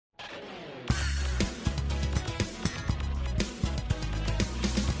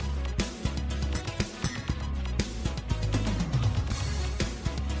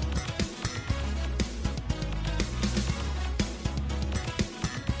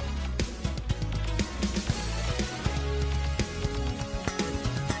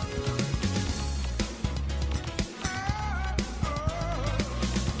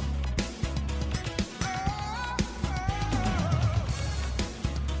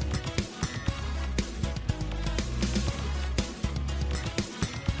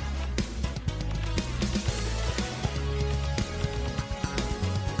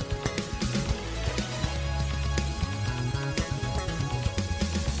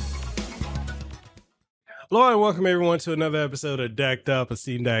Hello and welcome everyone to another episode of Decked Up, a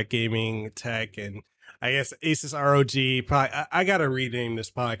Steam Deck gaming tech, and I guess ASUS ROG. I gotta rename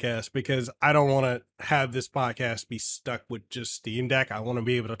this podcast because I don't want to have this podcast be stuck with just Steam Deck. I want to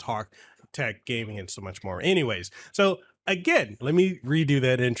be able to talk tech, gaming, and so much more. Anyways, so again, let me redo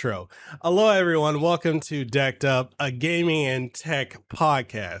that intro. Hello everyone, welcome to Decked Up, a gaming and tech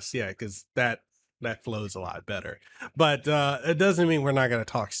podcast. Yeah, because that flows a lot better. But it doesn't mean we're not going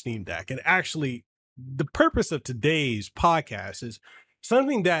to talk Steam Deck. And actually, the purpose of today's podcast is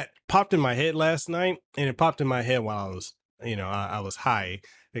something that popped in my head last night, and it popped in my head while I was, I was high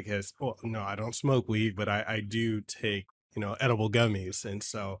because, well, no, I don't smoke weed, but I do take, edible gummies. And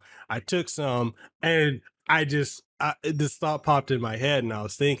so I took some and this thought popped in my head and I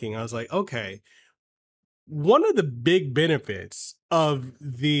was thinking, I was like, okay, one of the big benefits of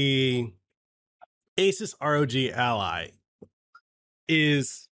the ASUS ROG Ally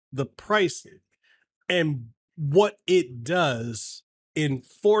is the pricing and what it does in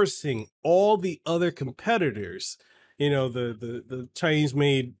forcing all the other competitors, the Chinese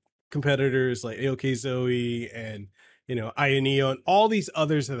made competitors like AOK Zoe and Ioneo and all these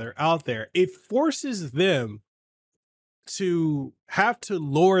others that are out there, it forces them to have to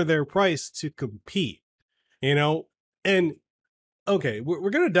lower their price to compete, and okay,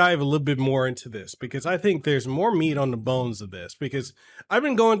 we're going to dive a little bit more into this because I think there's more meat on the bones of this because I've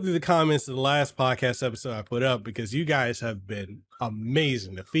been going through the comments of the last podcast episode I put up because you guys have been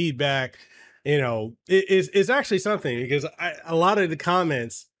amazing. The feedback, it's actually something because a lot of the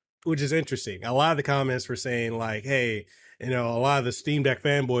comments, which is interesting, a lot of the comments were saying like, hey, a lot of the Steam Deck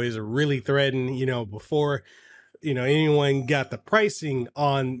fanboys are really threatening, before, anyone got the pricing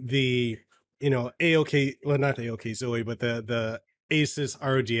on the, AOK, well, not the AOK Zoe, but the ASUS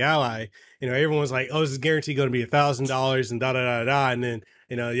ROG Ally, everyone was like, oh, this is guaranteed going to be $1,000 and da da da da. And then,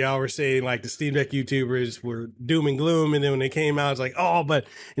 y'all were saying like the Steam Deck YouTubers were doom and gloom. And then when they came out, it's like, oh, but,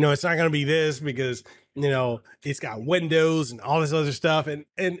 it's not going to be this because, it's got Windows and all this other stuff.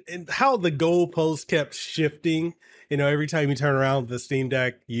 And how the goalposts kept shifting, every time you turn around with the Steam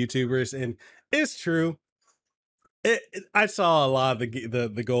Deck YouTubers. And it's true. I saw a lot of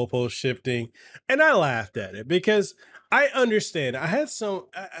the goalpost shifting, and I laughed at it because I understand. I had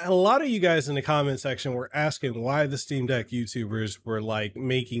a lot of you guys in the comment section were asking why the Steam Deck YouTubers were like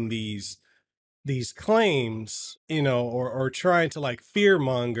making these claims, or trying to like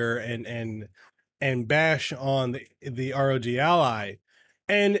fearmonger and bash on the ROG Ally,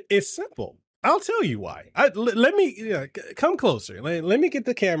 and it's simple. I'll tell you why. Let me come closer. Let me get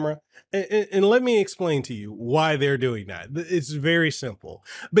the camera and let me explain to you why they're doing that. It's very simple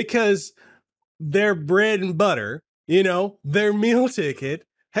because their bread and butter, their meal ticket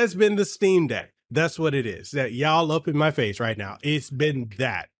has been the Steam Deck. That's what it is. That y'all up in my face right now. It's been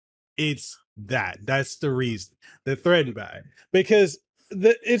that. It's that. That's the reason. The thread by it. Because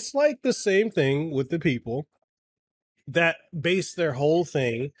it's like the same thing with the people that base their whole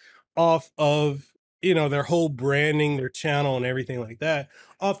thing off of, their whole branding, their channel and everything like that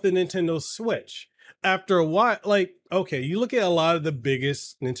off the Nintendo Switch. After a while, like, okay, you look at a lot of the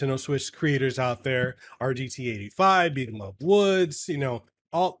biggest Nintendo Switch creators out there, RGT85, Beat 'em Up Woods,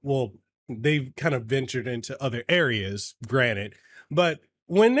 they've kind of ventured into other areas, granted. But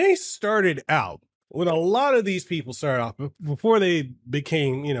when they started out, when a lot of these people started off, before they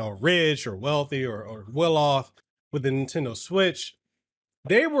became, rich or wealthy or well off with the Nintendo Switch,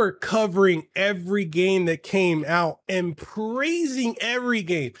 they were covering every game that came out and praising every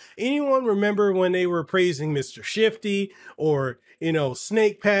game. Anyone remember when they were praising Mr. Shifty or,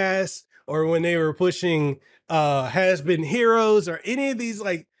 Snake Pass, or when they were pushing Has Been Heroes or any of these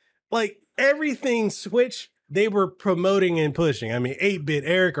like everything Switch they were promoting and pushing. I mean, 8-Bit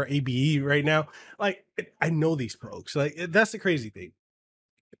Eric or ABE right now. Like, I know these folks. Like, that's the crazy thing.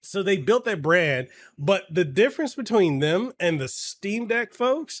 So they built that brand, but the difference between them and the Steam Deck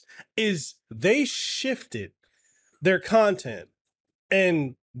folks is they shifted their content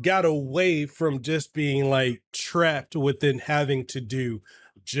and got away from just being like trapped within having to do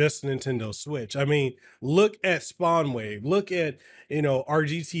just Nintendo Switch. I mean, look at Spawn Wave, look at,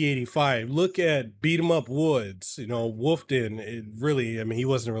 RGT85, look at Beat 'em Up Woods, Wolfden. I mean, he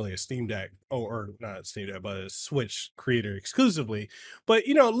wasn't really a Steam Deck or not a Steam Deck, but a Switch creator exclusively. But,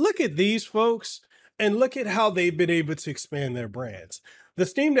 look at these folks and look at how they've been able to expand their brands. The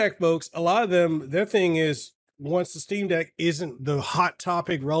Steam Deck folks, a lot of them, their thing is once the Steam Deck isn't the hot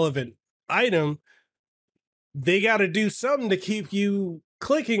topic relevant item, they got to do something to keep you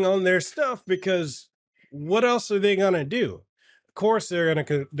clicking on their stuff because what else are they going to do? Of course, they're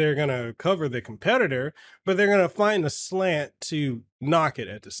gonna cover the competitor, but they're gonna find a slant to knock it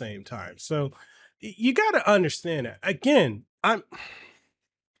at the same time. So you got to understand that. Again, I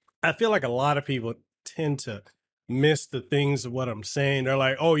feel like a lot of people tend to miss the things of what I'm saying. They're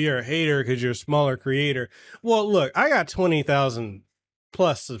like, "Oh, you're a hater because you're a smaller creator." Well, look, I got 20,000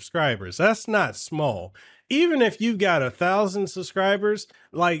 plus subscribers. That's not small. Even if you've got 1,000 subscribers,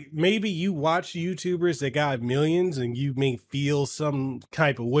 like maybe you watch YouTubers that got millions and you may feel some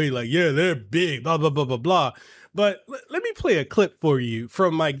type of way, like, yeah, they're big, blah, blah, blah, blah, blah. But let me play a clip for you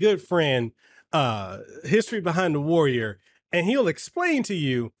from my good friend, History Behind the Warrior, and he'll explain to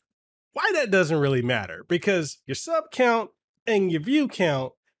you why that doesn't really matter, because your sub count and your view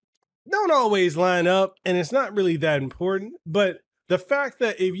count don't always line up, and it's not really that important. But the fact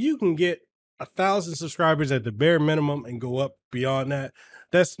that if you can get 1,000 subscribers at the bare minimum and go up beyond that,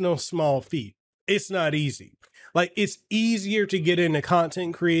 that's no small feat. It's not easy. Like, it's easier to get into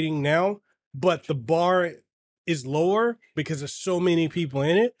content creating now, but the bar is lower because there's so many people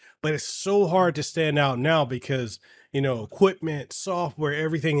in it. But it's so hard to stand out now because, equipment, software,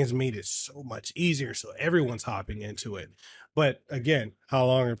 everything has made it so much easier. So everyone's hopping into it. But again, how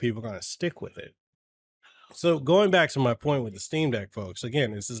long are people going to stick with it? So going back to my point with the Steam Deck, folks,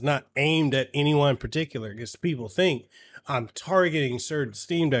 again, this is not aimed at anyone in particular because people think I'm targeting certain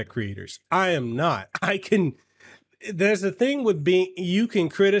Steam Deck creators. I am not. There's a thing with being, you can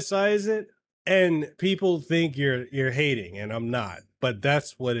criticize it and people think you're hating, and I'm not. But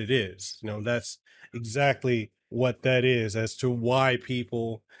that's what it is. That's exactly what that is as to why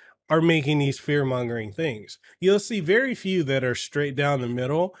people are making these fear-mongering things. You'll see very few that are straight down the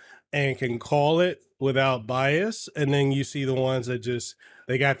middle and can call it without bias, and then you see the ones that just,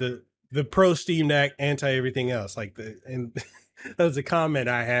 they got the pro Steam Deck, anti everything else. And that was a comment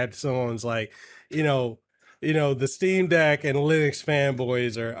I had. Someone's like, you know, the Steam Deck and Linux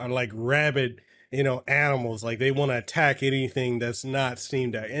fanboys are like rabid, animals. Like they want to attack anything that's not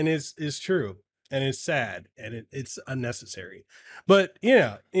Steam Deck. And it's true. And it's sad and it's unnecessary. But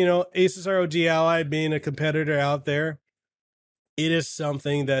yeah, Asus ROG Ally being a competitor out there, it is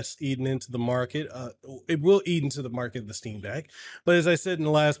something that's eaten into the market. It will eat into the market of the Steam Deck. But as I said in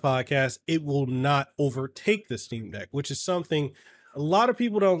the last podcast, it will not overtake the Steam Deck, which is something a lot of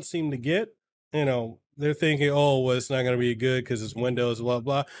people don't seem to get. They're thinking, oh, well, it's not going to be good because it's Windows, blah,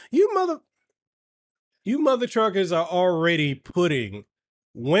 blah. You mother truckers are already putting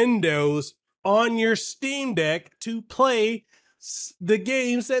Windows on your Steam Deck to play the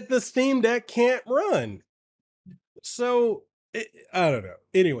games that the Steam Deck can't run. So I don't know.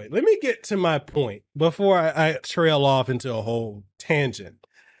 Anyway, let me get to my point before I trail off into a whole tangent.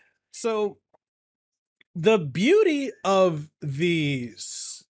 So the beauty of the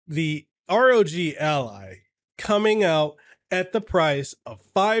ROG Ally coming out at the price of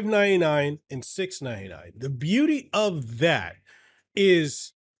 $599 and $699. The beauty of that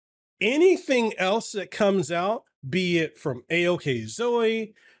is anything else that comes out, be it from AOK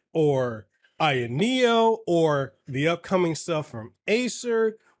Zoe or Aya Neo or the upcoming stuff from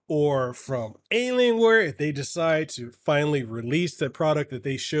Acer or from Alienware, if they decide to finally release the product that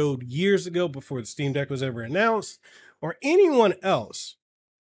they showed years ago before the Steam Deck was ever announced, or anyone else,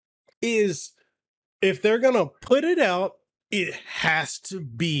 is if they're going to put it out, it has to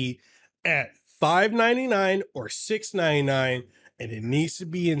be at $599 or $699, and it needs to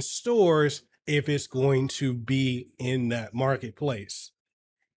be in stores if it's going to be in that marketplace.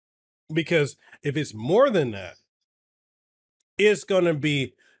 Because if it's more than that, it's going to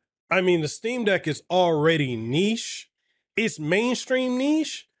be, the Steam Deck is already niche. It's mainstream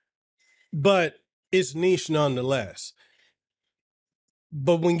niche, but it's niche nonetheless.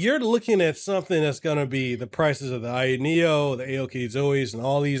 But when you're looking at something that's going to be the prices of the Aya Neo, the AOK Zoes, and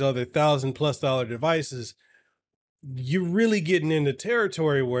all these other $1,000+ devices, you're really getting into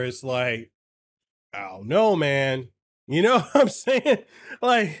territory where it's like, I don't know, man. You know what I'm saying?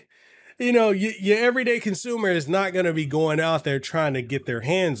 Like, your everyday consumer is not going to be going out there trying to get their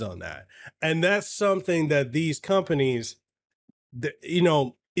hands on that. And that's something that these companies,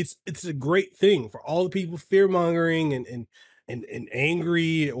 it's a great thing for all the people fear mongering and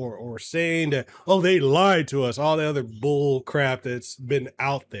angry or saying that, oh, they lied to us, all the other bull crap that's been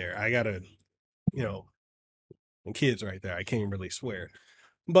out there. I gotta, and kids right there, I can't really swear,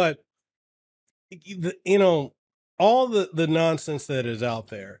 but all the nonsense that is out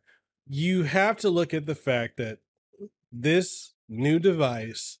there, you have to look at the fact that this new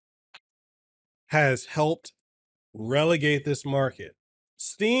device has helped relegate this market.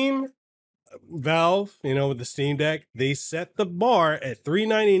 Steam, Valve, with the Steam Deck, they set the bar at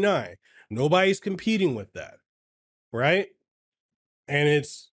 $399. Nobody's competing with that, right? And it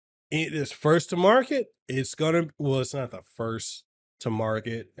is first to market. It's not the first to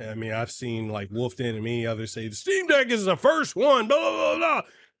market. I mean, I've seen like Wolf Den and many others say the Steam Deck is the first one, blah, blah, blah, blah.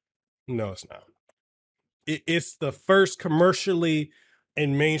 No, it's not. It's the first commercially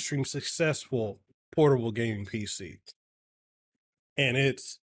and mainstream successful portable gaming PC. And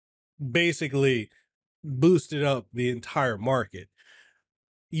it's basically boosted up the entire market.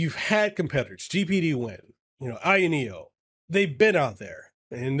 You've had competitors, GPD Win, INEO. They've been out there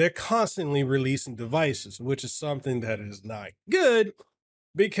and they're constantly releasing devices, which is something that is not good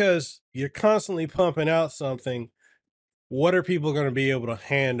because you're constantly pumping out something. What are people going to be able to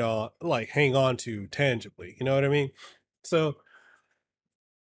hang on to tangibly? You know what I mean? So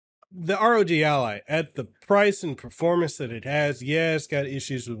the ROG Ally at the price and performance that it has, yeah, it's got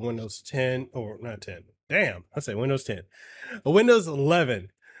issues with Windows 10 or not 10. Damn, I say Windows 10, Windows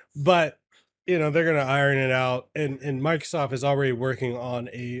 11, but they're going to iron it out. And Microsoft is already working on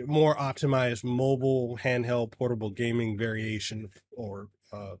a more optimized mobile handheld portable gaming variation or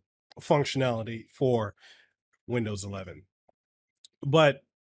functionality for Windows 11. But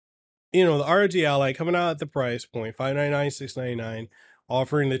the ROG Ally coming out at the price point, $599, $699,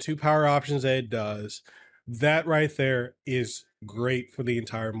 offering the two power options that it does, that right there is great for the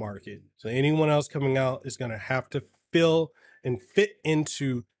entire market. So anyone else coming out is going to have to fill and fit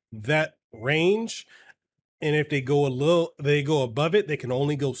into that range. And if they go above it, they can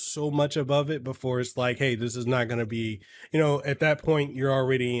only go so much above it before it's like, hey, this is not going to be, at that point, you're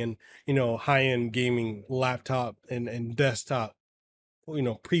already in, high-end gaming laptop and desktop,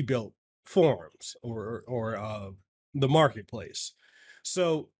 pre-built forums or the marketplace.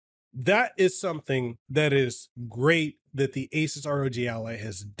 So that is something that is great that the Asus ROG Ally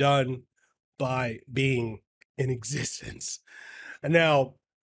has done by being in existence. And now,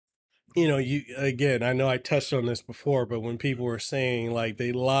 I know I touched on this before, but when people were saying like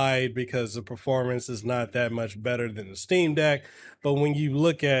they lied because the performance is not that much better than the Steam Deck, but when you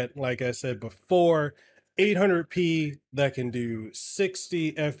look at, like I said before, 800p that can do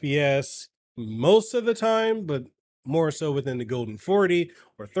 60 FPS most of the time, but more so within the golden 40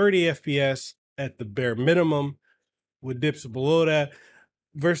 or 30 FPS at the bare minimum, with dips below that,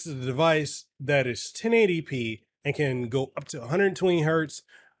 versus a device that is 1080p and can go up to 120 hertz,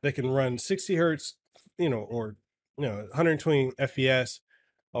 that can run 60 hertz, or 120 FPS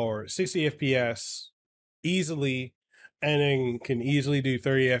or 60 FPS easily, and then can easily do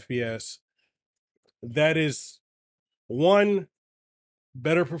 30 FPS. That is one,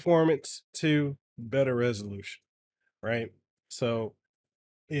 better performance, two, better resolution, right? So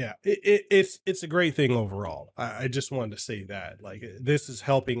yeah, it's a great thing overall. I just wanted to say that, like, this is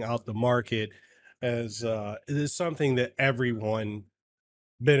helping out the market as it is something that everyone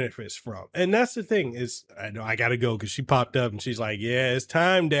benefits from. And that's the thing is, I know I gotta go because she popped up and she's like, yeah, it's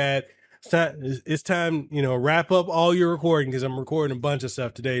time, Dad. It's time, wrap up all your recording because I'm recording a bunch of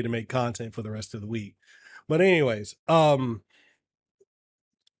stuff today to make content for the rest of the week. But anyways,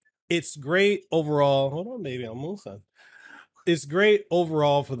 it's great overall. Hold on, baby, I'm almost done. It's great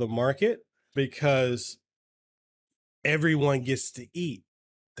overall for the market because everyone gets to eat.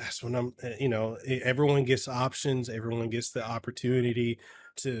 That's when everyone gets options. Everyone gets the opportunity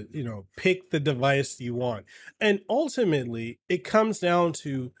to, pick the device you want. And ultimately, it comes down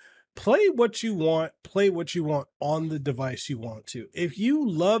to play what you want on the device you want to. If you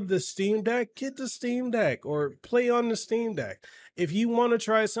love the Steam Deck, get the Steam Deck or play on the Steam Deck. If you want to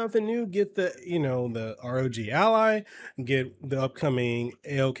try something new, get the ROG Ally, get the upcoming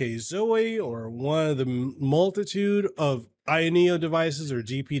AOK Zoe or one of the multitude of INEO devices or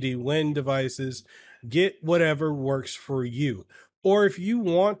GPD Win devices. Get whatever works for you. Or if you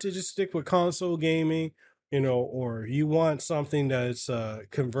want to just stick with console gaming, or you want something that's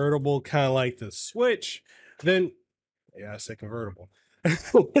convertible, kind of like the Switch, then yeah, I said convertible.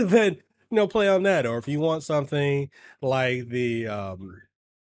 Then play on that. Or if you want something like the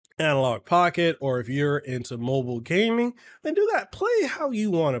Analog Pocket, or if you're into mobile gaming, then do that. Play how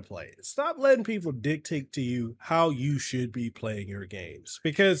you want to play it. Stop letting people dictate to you how you should be playing your games.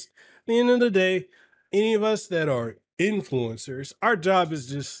 Because at the end of the day, any of us that are influencers, our job is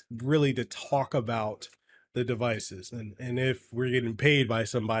just really to talk about the devices. And if we're getting paid by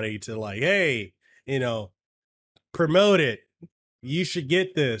somebody to like, hey, promote it, you should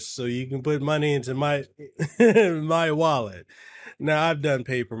get this so you can put money into my my wallet. Now, I've done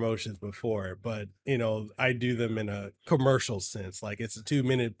paid promotions before, but I do them in a commercial sense. Like, it's a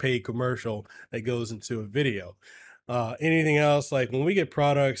 2-minute paid commercial that goes into a video. Anything else, like when we get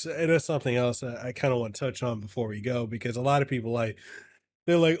products, and that's something else I kind of want to touch on before we go, because a lot of people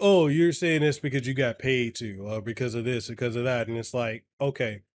they're like, oh, you're saying this because you got paid to, or because of this, because of that. And it's like,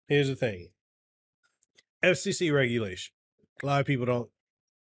 okay, here's the thing. FCC regulation A lot of people don't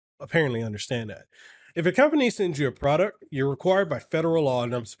apparently understand that. If a company sends you a product, you're required by federal law,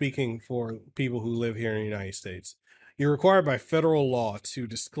 and I'm speaking for people who live here in the United States, you're required by federal law to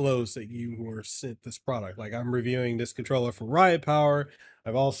disclose that you were sent this product. Like I'm reviewing this controller for Riot Power.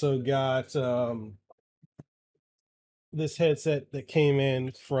 I've also got this headset that came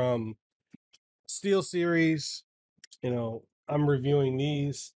in from Steel Series. I'm reviewing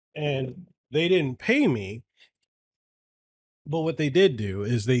these, and they didn't pay me, but what they did do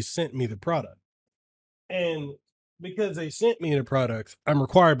is they sent me the product. And because they sent me the product, I'm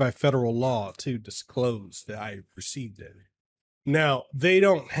required by federal law to disclose that I received it. Now, they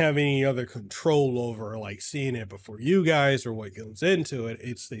don't have any other control over like seeing it before you guys or what goes into it.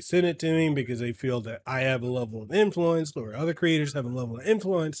 It's they send it to me because they feel that I have a level of influence or other creators have a level of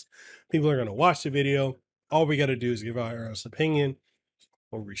influence. People are going to watch the video. All we got to do is give our honest opinion,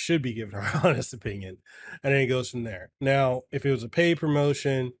 or we should be giving our honest opinion, and then it goes from there. Now, if it was a paid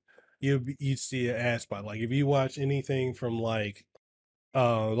promotion, you'd see an ad spot. Like if you watch anything from like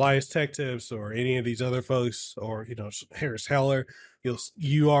Elias Tech Tips or any of these other folks, or Harris Heller,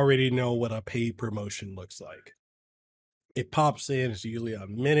 you already know what a paid promotion looks like. It pops in. It's usually a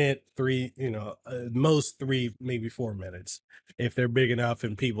minute, three, most 3, maybe 4 minutes, if they're big enough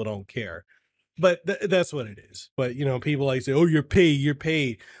and people don't care. But that's what it is. But people like say, "Oh, you're paid, you're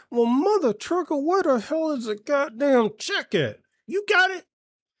paid." Well, mother trucker, where the hell is the goddamn check at? You got it?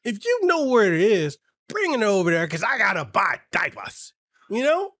 If you know where it is, bring it over there because I gotta buy diapers.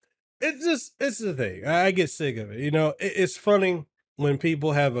 It's the thing. I get sick of it. It's funny when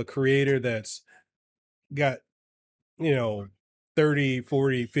people have a creator that's got, you know, 30,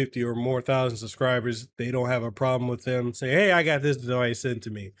 40, 50 or more thousand subscribers. They don't have a problem with them saying, "Hey, I got this device sent to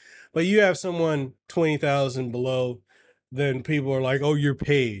me." But you have someone 20,000 below, then people are like, "Oh, you're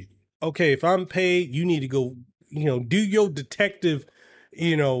paid." Okay, if I'm paid, you need to go, do your detective,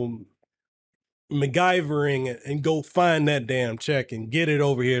 you know, MacGyvering and go find that damn check and get it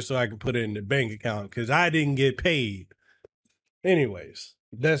over here so I can put it in the bank account because I didn't get paid. Anyways,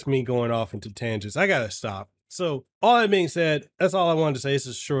 that's me going off into tangents. I gotta stop. So, all that being said, that's all I wanted to say. It's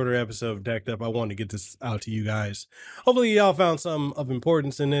a shorter episode of Decked Up. I wanted to get this out to you guys. Hopefully, y'all found something of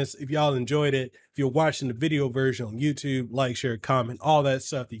importance in this. If y'all enjoyed it, if you're watching the video version on YouTube, like, share, comment, all that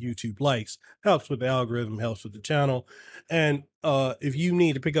stuff that YouTube likes helps with the algorithm, helps with the channel. And if you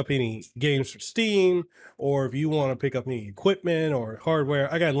need to pick up any games for Steam, or if you want to pick up any equipment or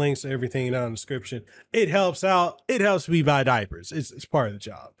hardware, I got links to everything down in the description. It helps out. It helps me buy diapers. It's part of the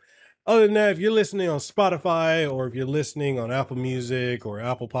job. Other than that, if you're listening on Spotify or if you're listening on Apple Music or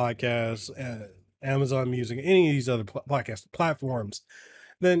Apple Podcasts, Amazon Music, any of these other podcast platforms,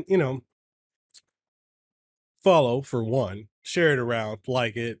 then, follow for one, share it around,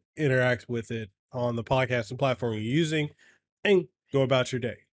 like it, interact with it on the podcasting platform you're using, and go about your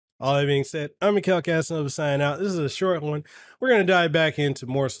day. All that being said, I'm Mikhail Casanova signing out. This is a short one. We're going to dive back into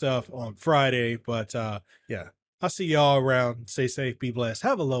more stuff on Friday, but yeah, I'll see y'all around. Stay safe, be blessed,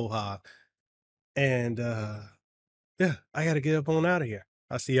 have aloha, and yeah, I got to get up on out of here.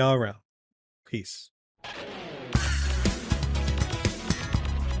 I'll see y'all around. Peace.